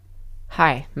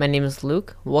Hi, my name is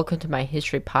Luke. Welcome to my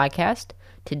history podcast.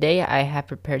 Today I have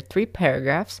prepared 3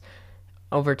 paragraphs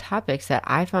over topics that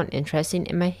I found interesting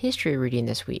in my history reading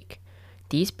this week.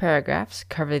 These paragraphs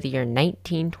cover the year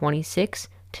 1926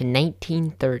 to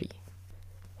 1930.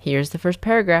 Here's the first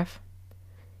paragraph.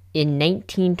 In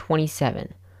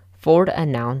 1927, Ford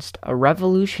announced a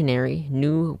revolutionary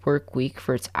new work week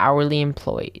for its hourly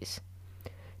employees.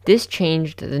 This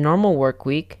changed the normal work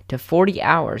week to 40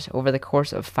 hours over the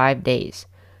course of 5 days,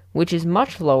 which is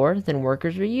much lower than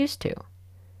workers were used to.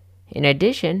 In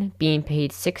addition, being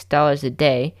paid $6 a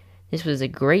day, this was a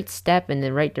great step in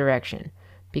the right direction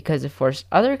because it forced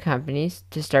other companies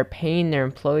to start paying their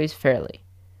employees fairly.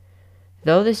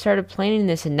 Though they started planning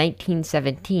this in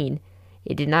 1917,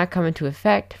 it did not come into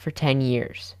effect for 10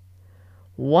 years.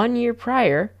 1 year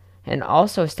prior, and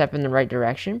also a step in the right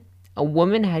direction, a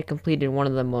woman had completed one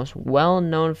of the most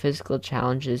well-known physical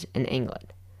challenges in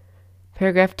England.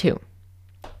 Paragraph 2.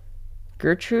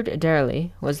 Gertrude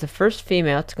Ederle was the first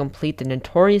female to complete the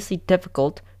notoriously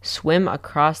difficult swim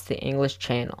across the English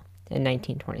Channel in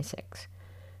 1926.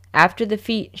 After the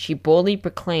feat, she boldly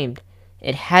proclaimed,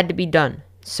 "It had to be done,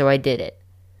 so I did it."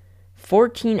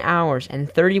 14 hours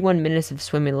and 31 minutes of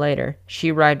swimming later,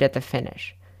 she arrived at the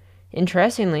finish.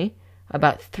 Interestingly,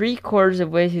 about 3/4 of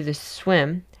the way through the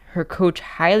swim, her coach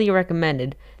highly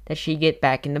recommended that she get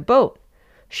back in the boat.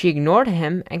 She ignored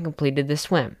him and completed the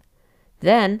swim.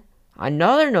 Then,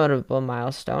 another notable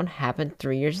milestone happened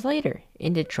 3 years later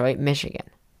in Detroit, Michigan.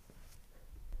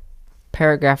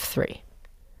 Paragraph 3.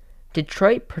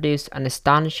 Detroit produced an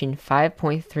astonishing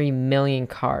 5.3 million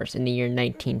cars in the year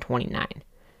 1929.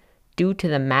 Due to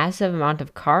the massive amount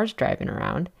of cars driving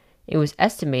around, it was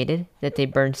estimated that they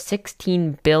burned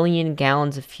 16 billion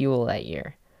gallons of fuel that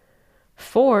year.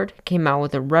 Ford came out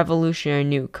with a revolutionary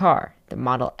new car, the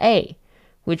Model A,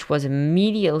 which was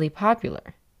immediately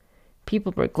popular.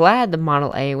 People were glad the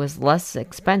Model A was less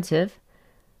expensive.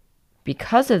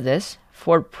 Because of this,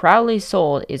 Ford proudly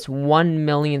sold its 1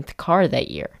 millionth car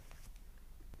that year.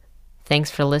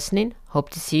 Thanks for listening. Hope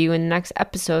to see you in the next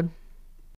episode.